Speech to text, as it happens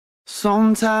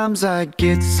Sometimes I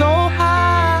get so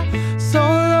high, so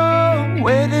low.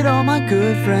 Where did all my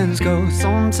good friends go?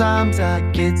 Sometimes I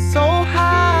get so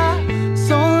high,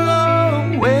 so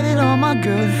low. Where did all my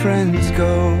good friends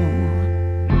go?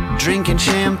 Drinking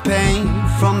champagne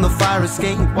from the fire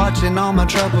escape, watching all my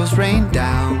troubles rain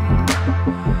down.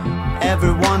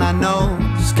 Everyone I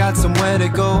know's got somewhere to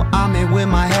go. I'm here with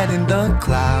my head in the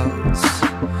clouds.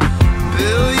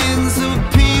 Billions of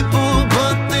people,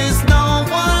 but there's no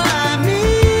one like me.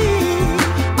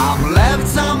 I'm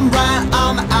left, I'm right,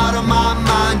 I'm out of my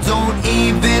mind. Don't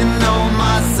even know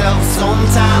myself.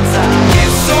 Sometimes I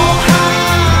get so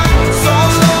high, so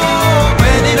low.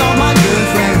 Where did all my good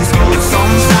friends go?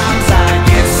 Sometimes I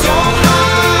get so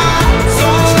high, so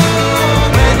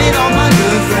low. Where did all my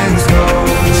good friends go?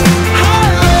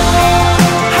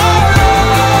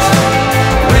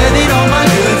 Where did all my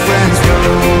good friends go?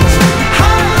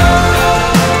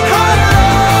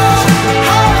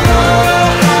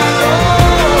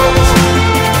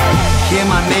 Hear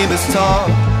my neighbors talk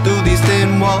through these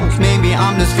thin walls. Maybe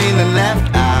I'm just feeling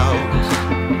left out.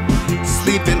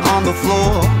 Sleeping on the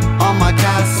floor on my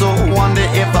castle. Wonder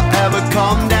if I'll ever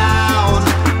come down.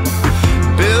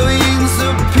 Billions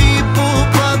of people,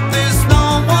 but there's no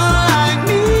one like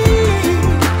me.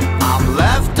 I'm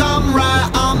left, I'm right,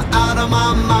 I'm out of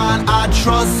my mind. I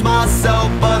trust myself,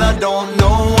 but I don't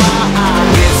know why I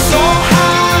get so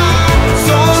high,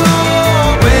 so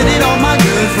low. Where did all my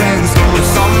good friends go?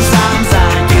 Sometimes I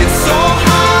get so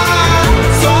high,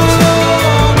 so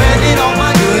low. Where did all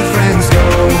my good friends go?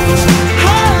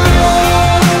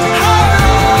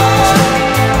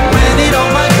 Where did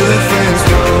all my good friends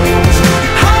go?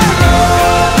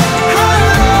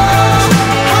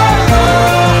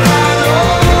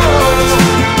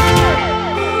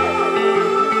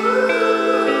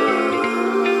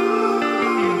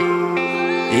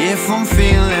 If I'm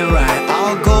feeling right,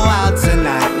 I'll go out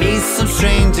tonight. Meet some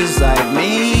strangers like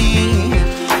me.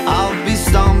 I'll be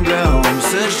stumbling home,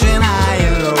 searching high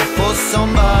and low for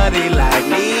somebody like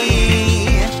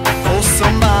me. For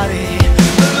somebody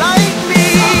like me.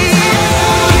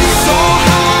 So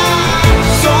high,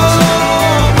 so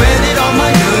low. Where did all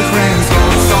my good friends go?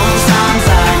 Sometimes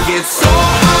I get so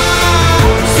high,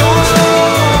 so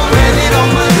low. Where did all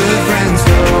my good friends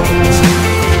go?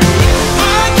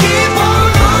 I keep on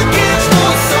looking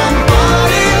for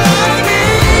somebody like me.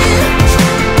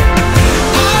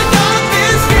 I got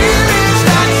this feeling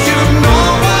that you know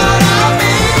what I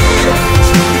mean.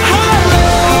 Hello,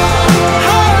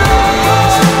 hello.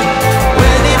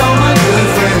 Where did all my good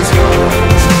friends go?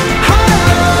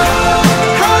 Hello,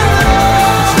 hello,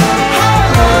 hello.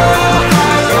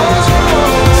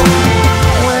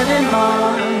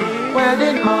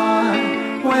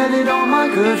 Where did all my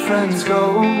good friends go?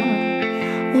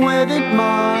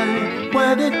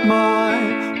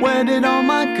 Where did all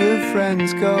my good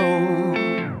friends go?